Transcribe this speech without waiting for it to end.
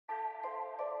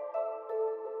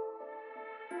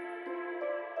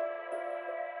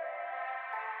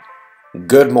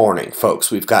Good morning,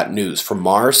 folks. We've got news from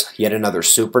Mars, yet another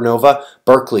supernova.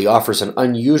 Berkeley offers an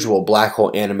unusual black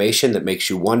hole animation that makes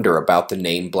you wonder about the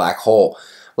name black hole.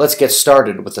 Let's get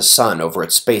started with the sun over at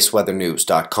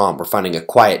spaceweathernews.com. We're finding a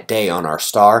quiet day on our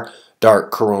star,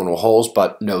 dark coronal holes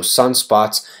but no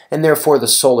sunspots, and therefore the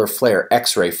solar flare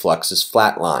X-ray flux is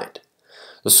flatlined.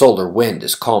 The solar wind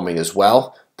is calming as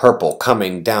well, purple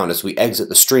coming down as we exit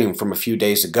the stream from a few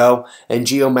days ago, and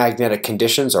geomagnetic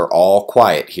conditions are all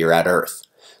quiet here at Earth.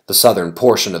 The southern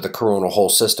portion of the coronal hole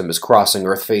system is crossing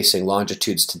Earth-facing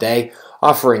longitudes today,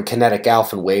 offering kinetic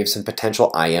alpha waves and potential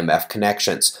IMF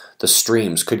connections. The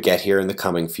streams could get here in the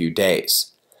coming few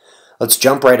days. Let's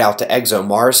jump right out to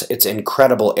ExoMars. Its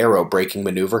incredible aerobraking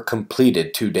maneuver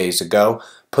completed 2 days ago,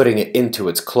 putting it into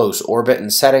its close orbit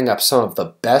and setting up some of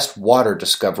the best water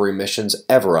discovery missions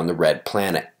ever on the red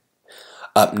planet.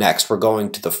 Up next, we're going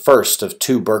to the first of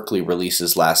 2 Berkeley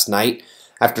releases last night.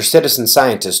 After citizen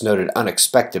scientists noted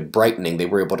unexpected brightening, they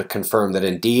were able to confirm that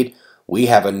indeed, we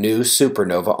have a new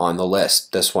supernova on the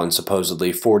list, this one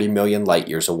supposedly 40 million light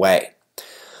years away.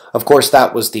 Of course,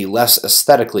 that was the less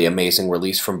aesthetically amazing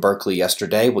release from Berkeley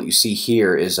yesterday. What you see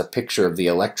here is a picture of the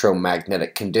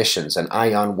electromagnetic conditions and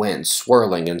ion winds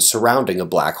swirling and surrounding a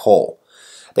black hole.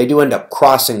 They do end up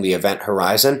crossing the event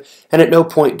horizon, and at no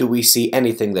point do we see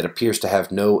anything that appears to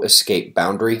have no escape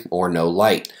boundary or no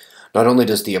light. Not only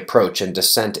does the approach and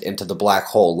descent into the black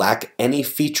hole lack any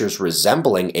features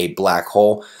resembling a black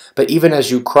hole, but even as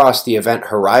you cross the event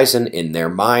horizon in their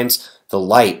minds, the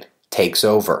light takes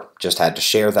over. Just had to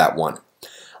share that one.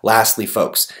 Lastly,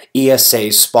 folks,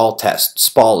 ESA's SPAL test.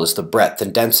 SPAL is the breadth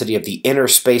and density of the inner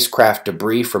spacecraft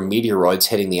debris from meteoroids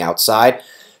hitting the outside.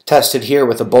 Tested here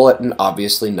with a bulletin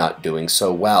obviously not doing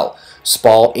so well.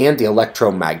 SPAL and the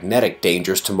electromagnetic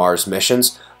dangers to Mars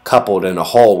missions, coupled in a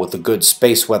whole with the good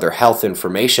space weather health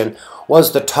information,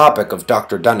 was the topic of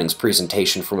Dr. Dunning's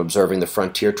presentation from Observing the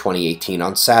Frontier 2018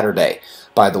 on Saturday.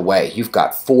 By the way, you've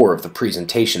got 4 of the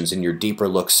presentations in your Deeper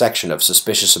Look section of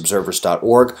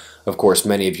suspiciousobservers.org. Of course,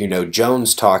 many of you know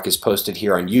Joan's talk is posted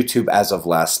here on YouTube as of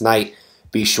last night.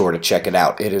 Be sure to check it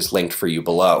out. It is linked for you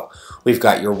below. We've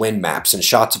got your wind maps and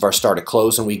shots of our star to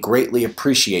close, and we greatly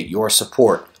appreciate your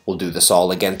support. We'll do this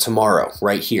all again tomorrow,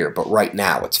 right here, but right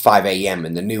now it's 5 a.m.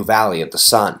 in the new Valley of the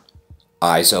Sun.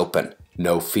 Eyes open,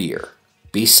 no fear.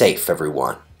 Be safe,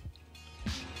 everyone.